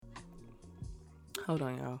Hold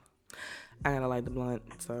on, y'all. I gotta light the blunt,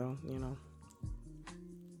 so,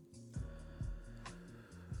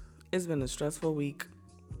 It's been a stressful week,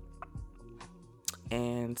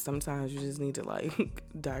 and sometimes you just need to,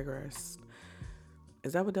 digress.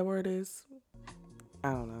 Is that what that word is?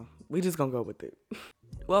 I don't know. We just gonna go with it.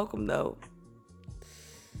 Welcome, though.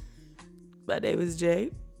 My name is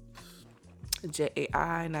Jay.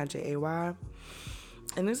 Jai, not Jay.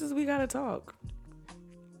 And this is We Gotta Talk.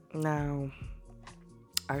 Now,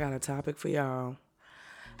 I got a topic for y'all.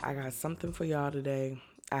 I got something for y'all today.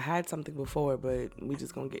 I had something before, but we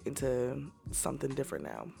just gonna get into something different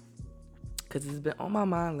now. Because it's been on my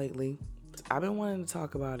mind lately. I've been wanting to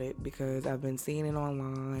talk about it because I've been seeing it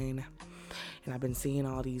online. And I've been seeing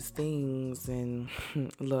all these things. And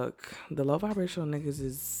look, the low vibrational niggas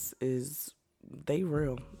is they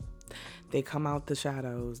real. They come out the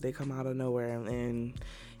shadows. They come out of nowhere. And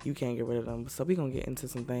you can't get rid of them. So we gonna get into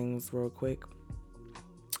some things real quick.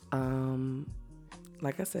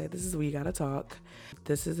 Like I said, this is We Gotta Talk.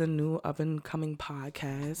 This is a new up-and-coming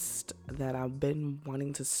podcast that I've been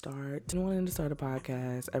wanting to start. I've been wanting to start a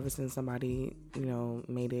podcast ever since somebody,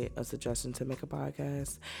 made it a suggestion to make a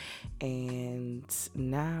podcast. And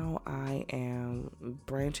now I am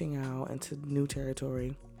branching out into new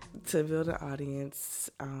territory to build an audience,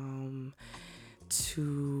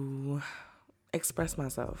 to express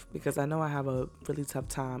myself, because I know I have a really tough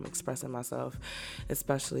time expressing myself,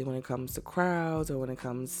 especially when it comes to crowds or when it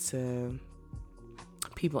comes to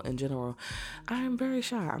people in general. I'm very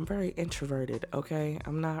shy. I'm very introverted, okay?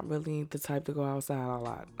 I'm not really the type to go outside a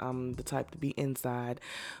lot. I'm the type to be inside,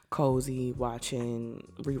 cozy, watching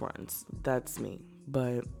reruns. That's me.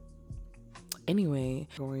 But anyway,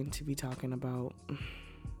 I'm going to be talking about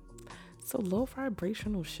low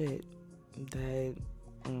vibrational shit that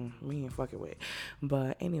we ain't fucking with.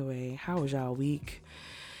 But anyway, how was y'all week?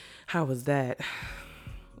 How was that?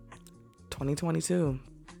 2022.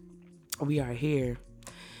 We are here.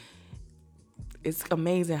 It's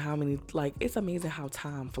amazing how it's amazing how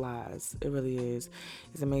time flies. It really is.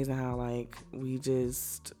 It's amazing how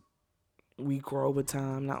we grow with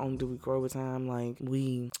time. Not only do we grow with time,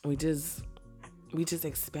 we just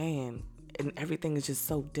expand, and everything is just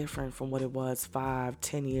so different from what it was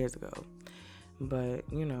 5-10 years ago. But,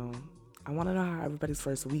 I want to know how everybody's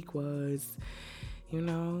first week was,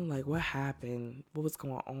 what happened, what was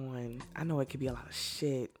going on. I know it could be a lot of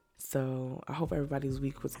shit. So I hope everybody's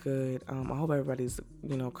week was good. I hope everybody's,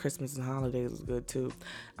 Christmas and holidays was good too.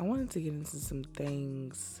 I wanted to get into some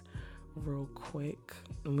things real quick.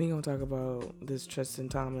 And we're going to talk about this Tristan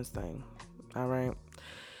Thomas thing. All right.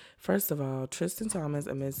 First of all, Tristan Thomas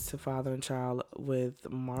admits to fathering child with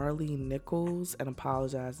Marley Nichols and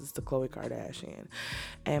apologizes to Khloe Kardashian.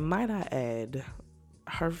 And might I add,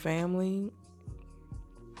 her family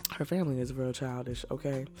is real childish,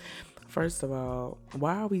 okay? First of all,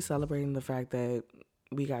 why are we celebrating the fact that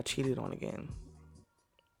we got cheated on again?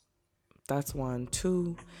 That's one.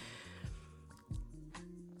 Two,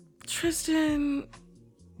 Tristan,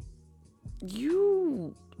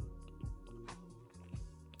 you're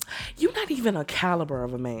not even a caliber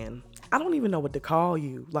of a man. I don't even know what to call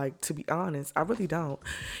you. To be honest, I really don't.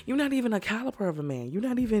 You're not even a caliber of a man. You're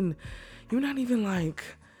not even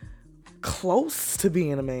close to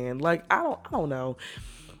being a man. I don't know.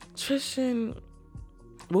 Tristan,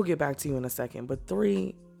 we'll get back to you in a second. But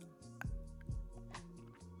 3,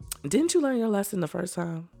 didn't you learn your lesson the first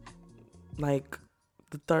time? The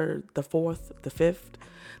 3rd, the 4th, the 5th,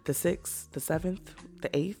 the 6th, the 7th, the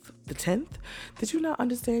 8th, the 10th? Did you not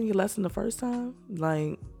understand your lesson the first time?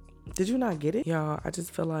 Did you not get it? Y'all, I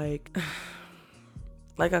just feel like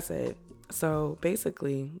I said, so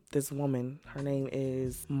basically this woman, her name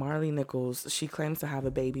is Marley Nichols. She claims to have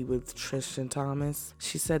a baby with Tristan Thomas.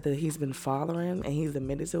 She said that he's been fathering and he's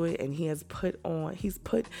admitted to it, and he's put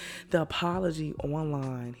the apology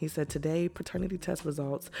online. He said, today paternity test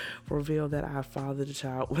results reveal that I fathered the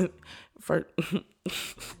child with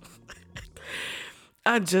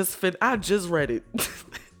I just read it.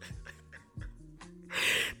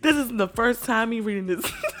 This is the first time me reading this.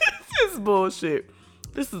 This is bullshit.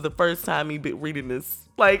 This is the first time me reading this.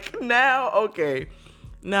 Now, okay.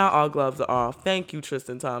 Now all gloves are off. Thank you,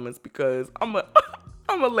 Tristan Thomas, because I'm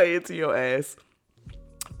gonna lay it to your ass.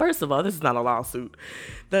 First of all, this is not a lawsuit.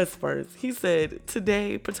 That's first. He said,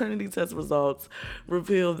 today paternity test results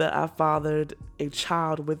reveal that I fathered a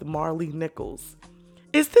child with Marley Nichols.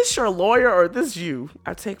 Is this your lawyer or is this you?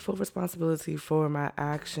 I take full responsibility for my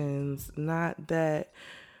actions. Now that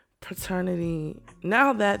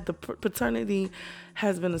the paternity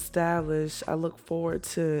has been established, I look forward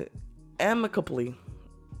to amicably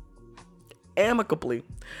amicably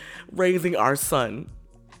raising our son.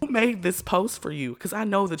 Who made this post for you? Because I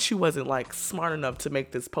know that you wasn't like smart enough to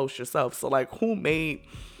make this post yourself. So like, who made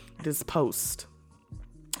this post?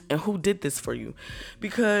 And who did this for you?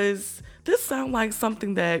 Because this sounds like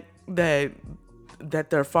something that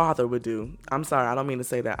their father would do. I'm sorry, I don't mean to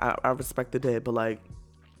say that. I respect the dead, but like,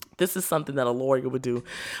 this is something that a lawyer would do.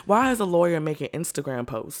 Why is a lawyer making Instagram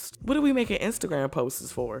posts? What are we making Instagram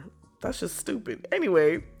posts for? That's just stupid.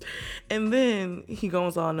 Anyway, and then he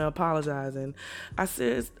goes on to apologize. And I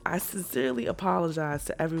sincerely apologize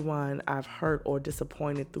to everyone I've hurt or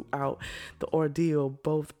disappointed throughout the ordeal,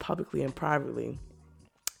 both publicly and privately.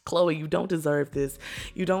 Chloe, you don't deserve this.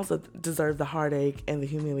 You don't deserve the heartache and the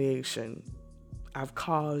humiliation I've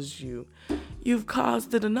caused you. You've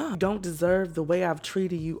caused it enough. You don't deserve the way I've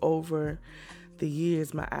treated you over the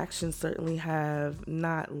years. My actions certainly have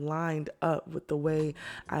not lined up with the way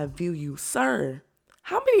I view you. Sir,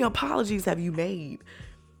 how many apologies have you made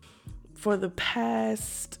for the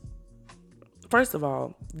past? First of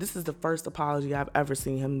all, this is the first apology I've ever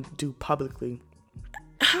seen him do publicly.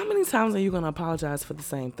 How many times are you going to apologize for the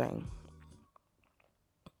same thing?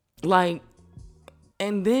 Like,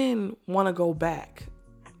 and then want to go back.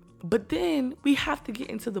 But then we have to get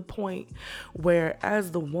into the point where,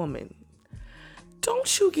 as the woman,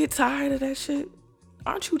 don't you get tired of that shit?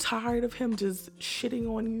 Aren't you tired of him just shitting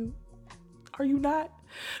on you? Are you not?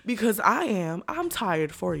 Because I am. I'm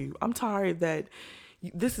tired for you. I'm tired that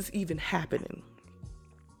this is even happening.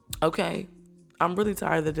 Okay? I'm really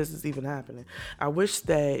tired that this is even happening. I wish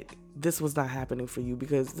that this was not happening for you,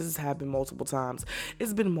 because this has happened multiple times.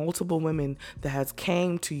 It's been multiple women that has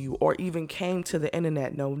came to you, or even came to the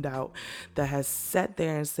internet, no doubt, that has sat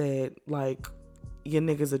there and said, like, your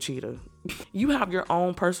nigga's a cheater. You have your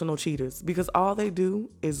own personal cheaters, because all they do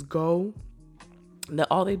is just go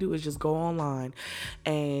online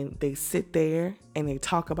and they sit there and they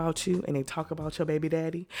talk about you and they talk about your baby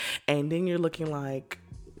daddy. And then you're looking like,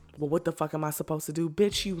 well, what the fuck am I supposed to do?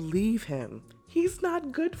 Bitch, you leave him. He's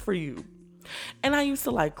not good for you. And I used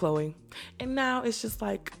to like Chloe. And now it's just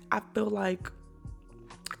like, I feel like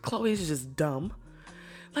Chloe is just dumb.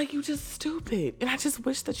 Like, you just stupid. And I just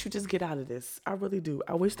wish that you just get out of this. I really do.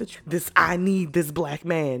 I wish that I need this black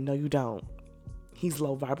man. No, you don't. He's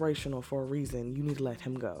low vibrational for a reason. You need to let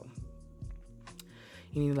him go.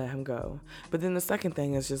 You need to let him go. But then the second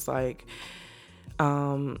thing is just like,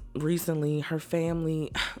 recently her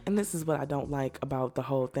family, and this is what I don't like about the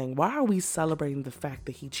whole thing. Why are we celebrating the fact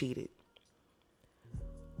that he cheated?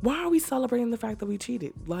 Why are we celebrating the fact that we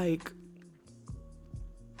cheated? Like,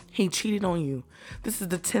 he cheated on you. This is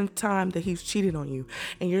the 10th time that he's cheated on you.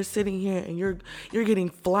 And you're sitting here and you're getting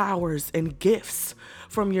flowers and gifts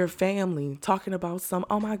from your family talking about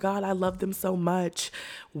oh my God, I love them so much.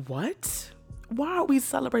 What? Why are we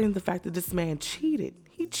celebrating the fact that this man cheated?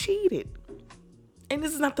 He cheated. And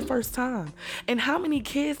this is not the first time. And how many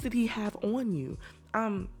kids did he have on you?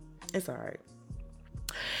 It's all right.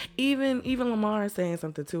 Even Lamar is saying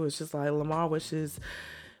something too. It's just like, Lamar wishes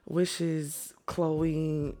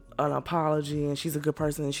Chloe an apology, and she's a good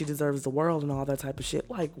person and she deserves the world and all that type of shit.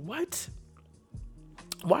 Like, what?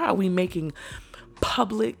 Why are we making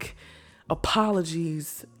public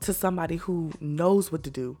apologies to somebody who knows what to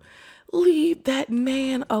do? Leave that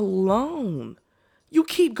man alone. You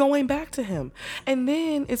keep going back to him. And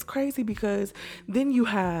then it's crazy, because then you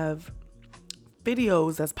have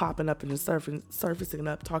videos that's popping up and surfacing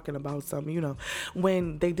up talking about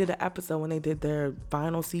when they did an episode, when they did their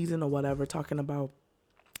final season or whatever, talking about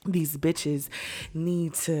these bitches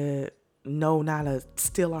need to know not to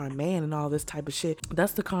steal our man and all this type of shit.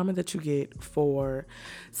 That's the karma that you get for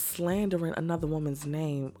slandering another woman's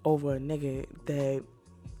name over a nigga that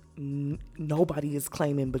nobody is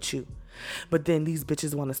claiming but you. But then these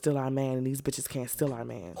bitches want to steal our man, and these bitches can't steal our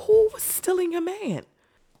man. Who was stealing your man?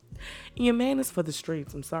 Your man is for the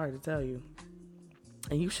streets, I'm sorry to tell you.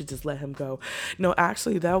 And you should just let him go. No,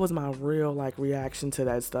 actually, that was my real reaction to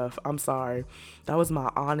that stuff. I'm sorry. That was my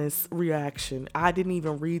honest reaction. I didn't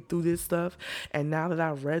even read through this stuff. And now that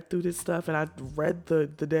I've read through this stuff and I read the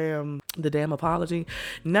damn apology,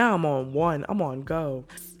 now I'm on go.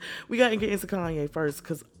 We gotta get into Kanye first,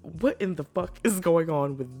 because what in the fuck is going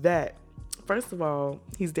on with that? First of all,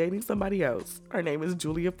 he's dating somebody else. Her name is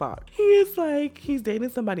Julia Fox. He's dating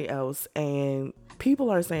somebody else, and people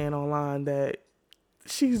are saying online that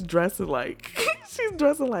she's dressing like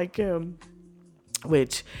him.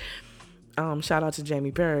 Which, shout out to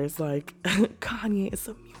Jamie Paris. Like, Kanye is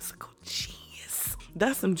a musical genius.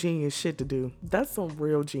 That's some genius shit to do. That's some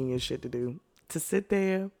real genius shit to do. To sit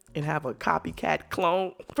there and have a copycat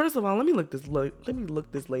clone. First of all, let me look this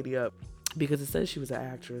lady up, because it says she was an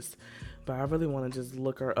actress, But I really want to just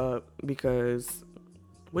look her up because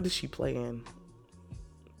what did she play in?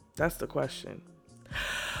 That's the question.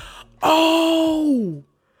 Oh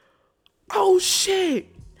shit.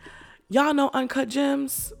 Y'all know Uncut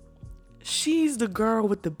Gems? She's the girl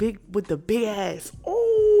with the big ass.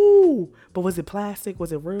 Oh, but was it plastic?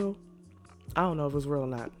 Was it real? I don't know if it was real or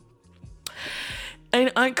not. In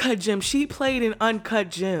Uncut Gems, she played in Uncut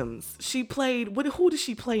Gems. She played, who did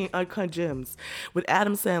she play in Uncut Gems? With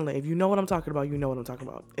Adam Sandler. If you know what I'm talking about, you know what I'm talking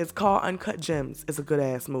about. It's called Uncut Gems. It's a good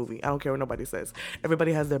ass movie. I don't care what nobody says.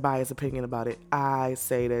 Everybody has their biased opinion about it. I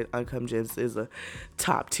say that Uncut Gems is a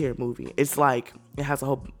top tier movie. It's like, it has a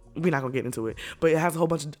whole, we're not gonna get into it, but it has a whole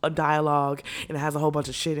bunch of dialogue and it has a whole bunch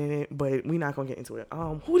of shit in it, but we're not gonna get into it.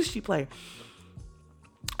 Who did she play?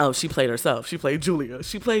 Oh, she played herself. She played Julia.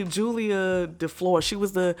 She played Julia DeFleur. She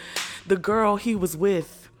was the girl he was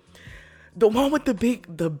with. The one with the big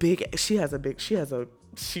she has a rump.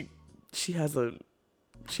 She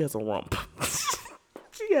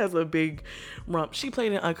has a big rump. She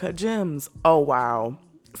played in Uncut Gems. Oh wow.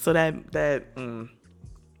 So that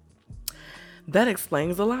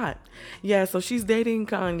explains a lot. Yeah, so she's dating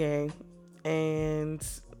Kanye, and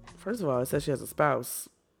first of all, it says she has a spouse.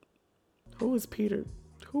 Who is Peter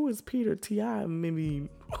T.I.? Maybe,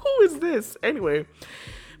 who is this? Anyway,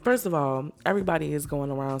 first of all, everybody is going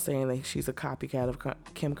around saying that she's a copycat of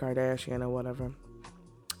Kim Kardashian or whatever.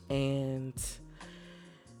 And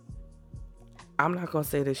I'm not going to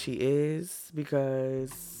say that she is,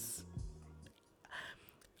 because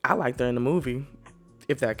I liked her in the movie,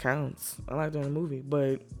 if that counts. I liked her in the movie,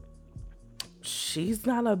 but she's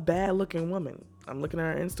not a bad looking woman. I'm looking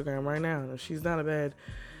at her Instagram right now, and she's not a bad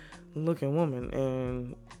looking woman,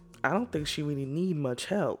 and I don't think she really need much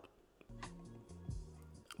help.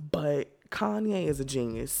 But Kanye is a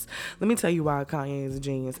genius. Let me tell you why Kanye is a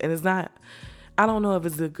genius. And it's not, I don't know if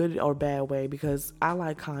it's a good or bad way, because I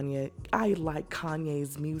like Kanye. I like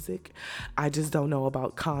Kanye's music. I just don't know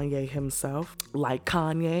about Kanye himself. Like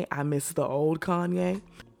Kanye, I miss the old Kanye.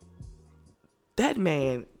 That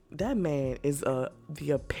man is the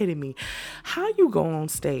epitome. How you go on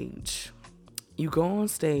stage? You go on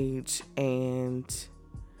stage and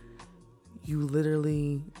you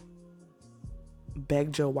literally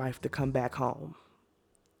begged your wife to come back home.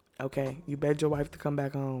 Okay? You begged your wife to come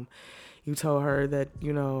back home. You told her that,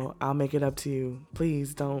 I'll make it up to you.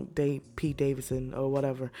 Please don't date Pete Davidson or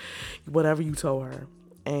whatever. Whatever you told her.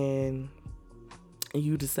 And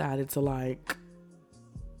you decided to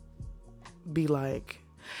be like,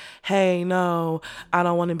 hey, no, I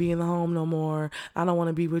don't want to be in the home no more. I don't want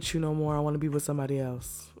to be with you no more. I want to be with somebody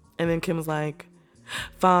else. And then Kim's like,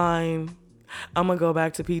 fine, I'm going to go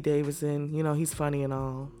back to Pete Davidson. He's funny and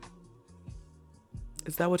all.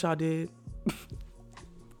 Is that what y'all did?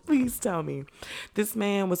 Please tell me. This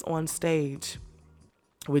man was on stage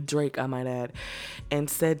with Drake, I might add, and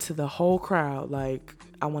said to the whole crowd, I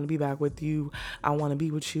want to be back with you. I want to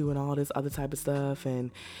be with you and all this other type of stuff.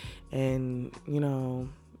 And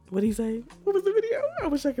what did he say? What was the video? I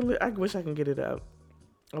wish I could get it up.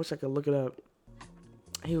 I wish I could look it up.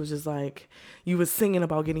 He was just like, you was singing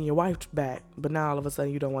about getting your wife back, but now all of a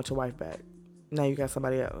sudden you don't want your wife back. Now you got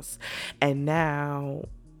somebody else. And now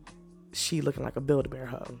she looking like a Build-A-Bear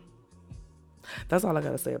hoe. That's all I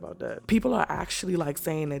gotta say about that. People are actually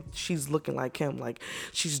saying that she's looking like him,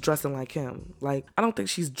 she's dressing like him. I don't think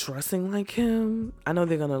she's dressing like him. I know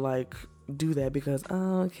they're gonna do that because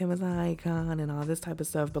Kim is an icon and all this type of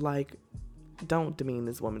stuff, but don't demean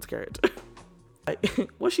this woman's character.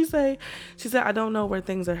 What she say? She said, I don't know where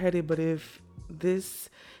things are headed, but if this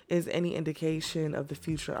is any indication of the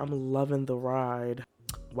future, I'm loving the ride.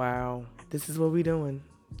 Wow, this is what we doing.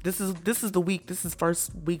 This is the week. This is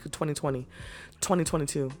first week of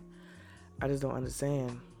 2022. I just don't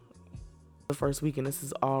understand. The first week and this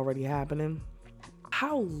is already happening.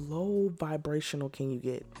 How low vibrational can you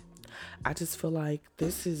get? I just feel like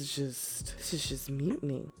this is just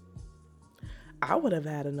mutiny. I would have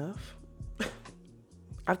had enough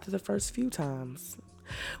after the first few times.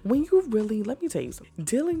 When you really, let me tell you something.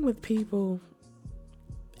 Dealing with people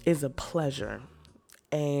is a pleasure,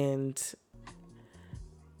 and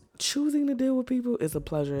choosing to deal with people is a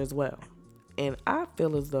pleasure as well. And I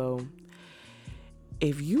feel as though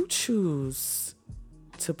if you choose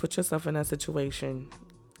to put yourself in that situation,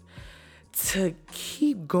 to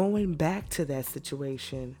keep going back to that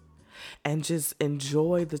situation and just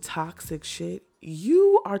enjoy the toxic shit,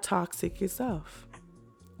 you are toxic yourself.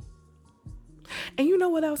 And you know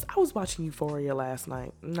what else? I was watching Euphoria last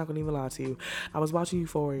night. I'm not going to even lie to you. I was watching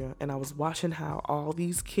Euphoria and I was watching how all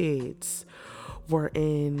these kids were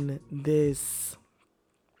in this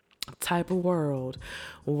type of world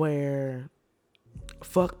where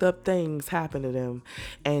fucked up things happen to them,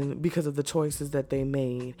 and because of the choices that they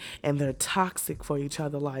made, and they're toxic for each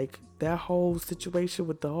other. Like that whole situation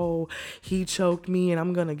with the whole he choked me and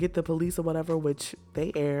I'm gonna get the police or whatever, which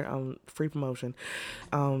they air on free promotion.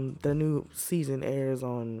 The new season airs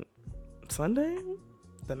on Sunday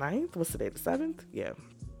the 9th. What's today, the 7th? Yeah,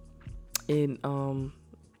 in on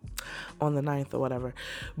the 9th or whatever.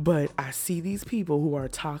 But I see these people who are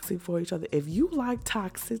toxic for each other. If you like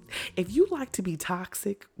to be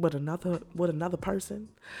toxic with another person,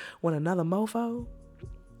 with another mofo,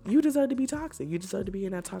 you deserve to be toxic. You deserve to be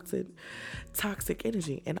in that toxic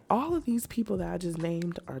energy. And all of these people that I just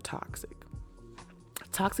named are toxic.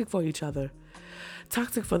 Toxic for each other.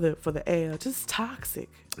 Toxic for the air. Just toxic.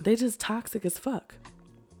 They just toxic as fuck.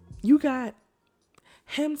 You got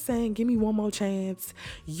him saying, give me one more chance.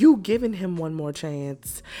 You giving him one more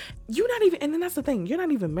chance. You not even, and then that's the thing, you're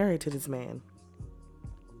not even married to this man.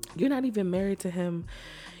 You're not even married to him.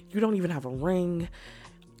 You don't even have a ring.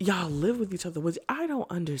 Y'all live with each other, which I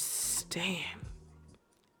don't understand.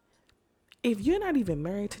 If you're not even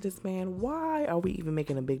married to this man, why are we even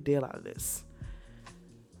making a big deal out of this?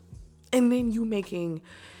 And then you making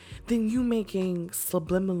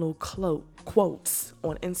subliminal quotes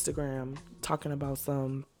on Instagram talking about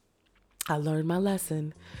I learned my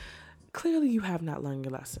lesson. Clearly you have not learned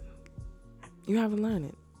your lesson. You haven't learned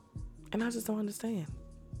it. And I just don't understand.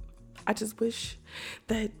 I just wish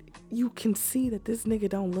that you can see that this nigga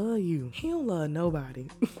don't love you. He don't love nobody.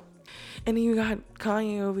 And then you got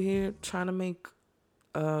Kanye over here trying to make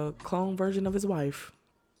a clone version of his wife.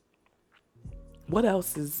 What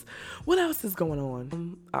else is going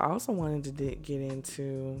on? I also wanted to get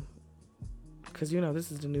into, because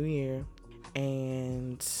this is the new year,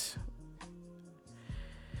 and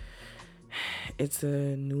it's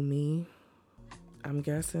a new me, I'm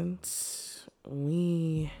guessing.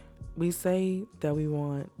 We say that we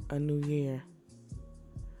want a new year,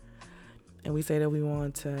 and we say that we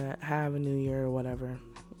want to have a new year or whatever,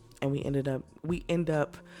 and it end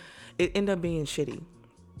up being shitty.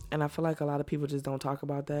 And I feel like a lot of people just don't talk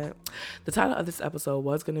about that. The title of this episode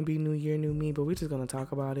was going to be New Year, New Me, but we're just going to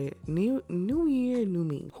talk about it. New Year, New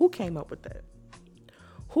Me. Who came up with that?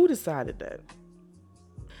 Who decided that?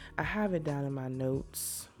 I have it down in my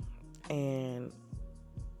notes, and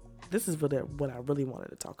this is what I really wanted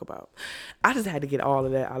to talk about. I just had to get all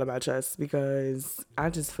of that out of my chest because I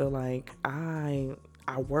just feel like I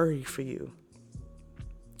worry for you.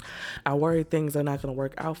 I worry things are not going to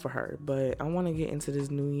work out for her, but I want to get into this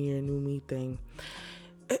New Year, New Me thing.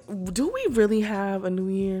 Do we really have a New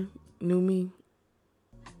Year, New Me?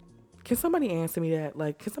 Can somebody answer me that?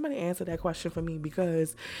 Like, can somebody answer that question for me?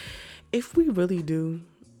 Because if we really do,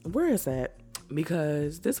 where is that?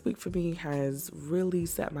 Because this week for me has really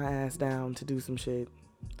set my ass down to do some shit.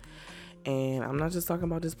 And I'm not just talking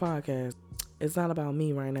about this podcast. It's not about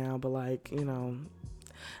me right now, but like,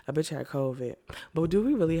 a bitch had COVID. But do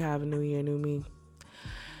we really have a New Year, New Me?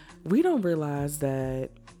 We don't realize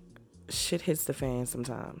that shit hits the fan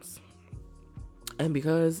sometimes. And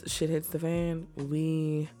because shit hits the fan,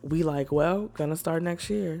 we like, well, gonna start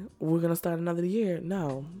next year. We're gonna start another year.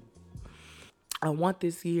 No. I want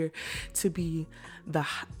this year to be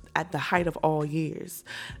at the height of all years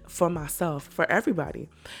for myself, for everybody.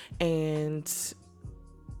 And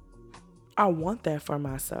I want that for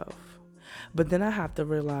myself. But then I have to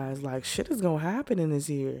realize, like, shit is gonna happen in this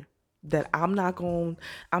year that I'm not gonna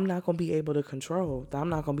be able to control. That I'm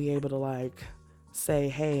not gonna be able to like say,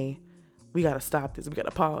 hey, we gotta stop this, we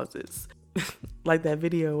gotta pause this. Like that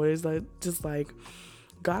video where it's like just like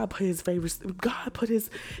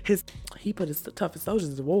he put his toughest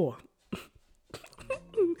soldiers to war.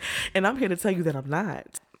 And I'm here to tell you that I'm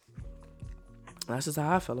not. That's just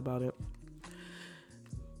how I feel about it.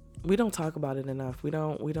 We don't talk about it enough. We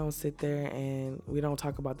don't sit there and we don't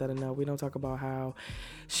talk about that enough. We don't talk about how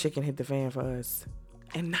shit can hit the fan for us.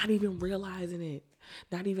 And not even realizing it.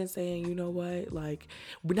 Not even saying, you know what? Like,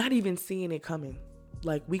 we're not even seeing it coming.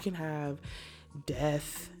 Like, we can have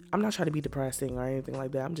death. I'm not trying to be depressing or anything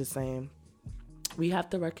like that. I'm just saying we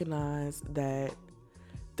have to recognize that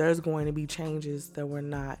there's going to be changes that we're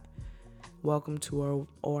not welcome to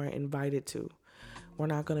or invited to. We're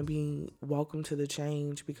not going to be welcome to the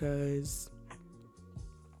change because,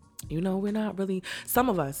 we're not really, some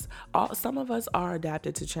of us are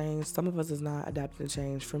adapted to change. Some of us is not adapted to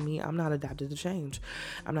change. For me, I'm not adapted to change.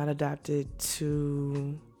 I'm not adapted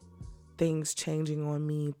to things changing on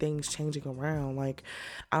me, things changing around. Like,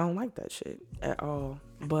 I don't like that shit at all.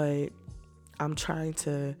 But I'm trying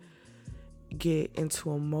to get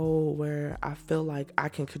into a mode where I feel like I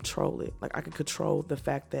can control it. Like I can control the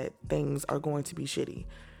fact that things are going to be shitty.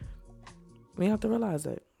 We have to realize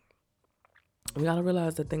that. We gotta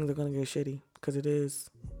realize that things are gonna get shitty, because it is.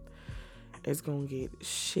 It's gonna get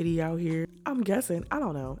shitty out here. I'm guessing. I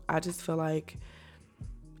don't know. I just feel like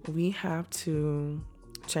we have to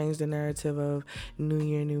change the narrative of new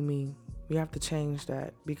year, new me. We have to change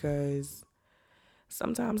that, because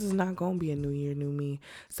sometimes it's not gonna be a new year, new me.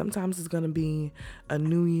 Sometimes it's gonna be a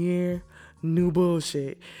new year, new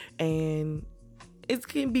bullshit. And it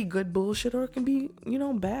can be good bullshit, or it can be,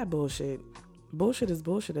 bad bullshit. Bullshit is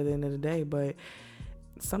bullshit at the end of the day, but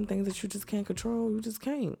some things that you just can't control, you just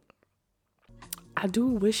can't. I do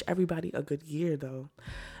wish everybody a good year, though.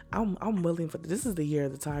 I'm willing for this is the year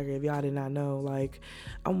of the tiger. If y'all did not know, like,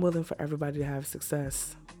 I'm willing for everybody to have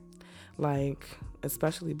success, like,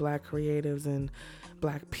 especially Black creatives and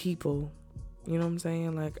Black people. You know what I'm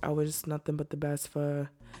saying? Like, I wish nothing but the best for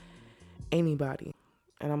anybody,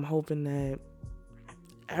 and I'm hoping that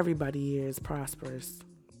everybody here is prosperous.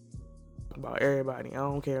 About everybody, I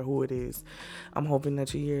don't care who it is. I'm hoping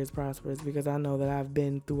that your year is prosperous, because I know that I've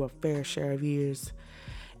been through a fair share of years,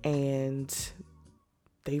 and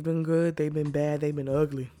they've been good, they've been bad, they've been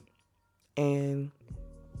ugly, and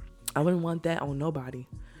I wouldn't want that on nobody.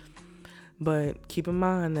 But keep in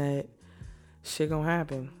mind that shit gonna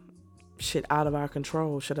happen, shit out of our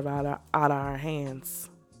control, shit out of our hands,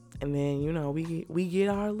 and then we get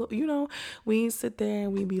our we sit there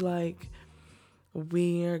and we be like,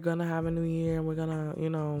 we are gonna have a new year and we're gonna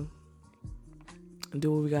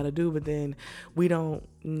do what we gotta do, but then we don't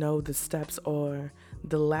know the steps or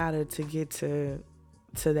the ladder to get to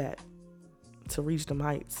that, to reach them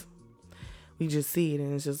heights. We just see it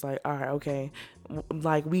and it's just like, all right, okay,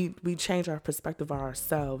 like we change our perspective of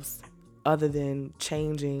ourselves, other than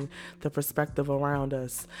changing the perspective around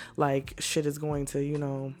us. Like, shit is going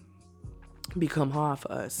to become hard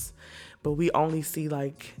for us, but we only see,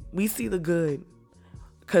 like, we see the good,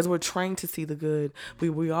 because we're trained to see the good.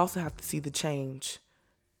 We also have to see the change.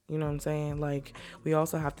 You know what I'm saying? Like, we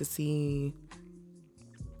also have to see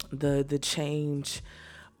the change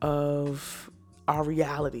of our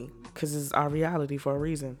reality, because it's our reality for a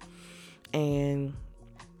reason. And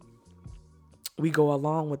we go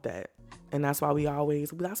along with that. And that's why we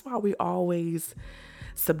always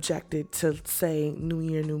subjected to say new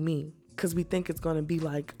year, new me. Because we think it's going to be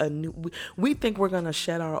like we think we're going to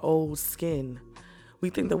shed our old skin. We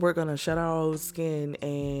think that we're going to shed our old skin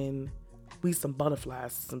and we some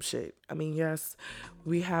butterflies or some shit. I mean, yes,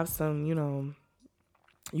 we have some,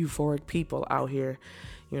 euphoric people out here.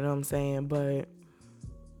 You know what I'm saying? But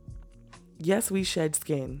yes, we shed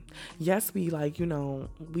skin. Yes, we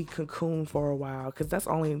we cocoon for a while, because that's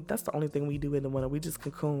the only thing we do in the winter. We just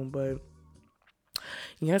cocoon. But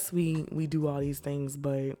yes, we do all these things,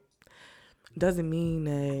 but doesn't mean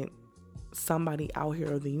that somebody out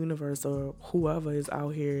here, or the universe, or whoever is out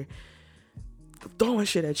here throwing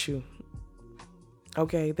shit at you.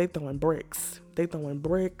 Okay, they throwing bricks. They throwing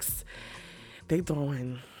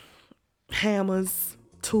hammers,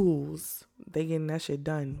 tools. They getting that shit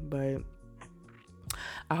done. But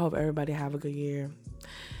I hope everybody have a good year.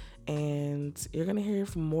 And you're going to hear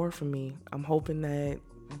more from me. I'm hoping that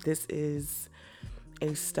this is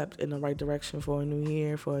a step in the right direction for a new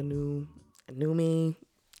year, for a new me.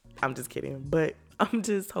 I'm just kidding. But I'm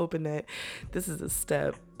just hoping that this is a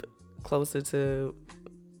step closer to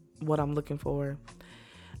what I'm looking for.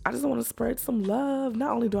 I just want to spread some love.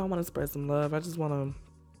 Not only do I want to spread some love, I just want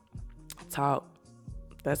to talk.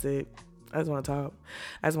 That's it. I just want to talk.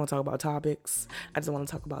 I just want to talk about topics. I just want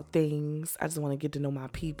to talk about things. I just want to get to know my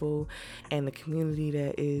people and the community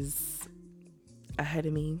that is ahead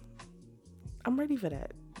of me. I'm ready for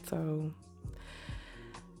that. So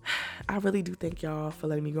I really do thank y'all for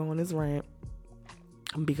letting me go on this rant,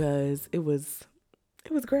 because it was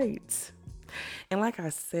great. And like I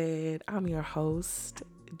said, I'm your host,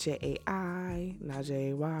 Jai, not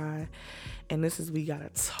Jay, and this is We Gotta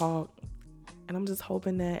Talk. And I'm just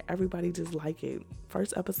hoping that everybody just like it.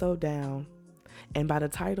 First episode down. And by the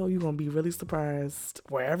title, you're going to be really surprised.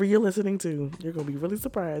 Wherever you're listening to, you're going to be really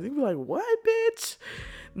surprised. You'll be like, what, bitch?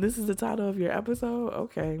 This is the title of your episode?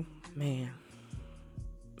 Okay. Man,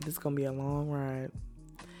 this is going to be a long ride.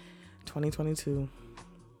 2022.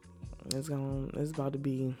 It's about to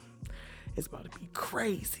be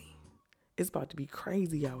crazy. It's about to be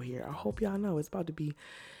crazy out here. I hope y'all know it's about to be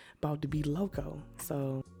loco.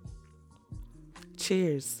 So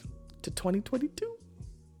cheers to 2022.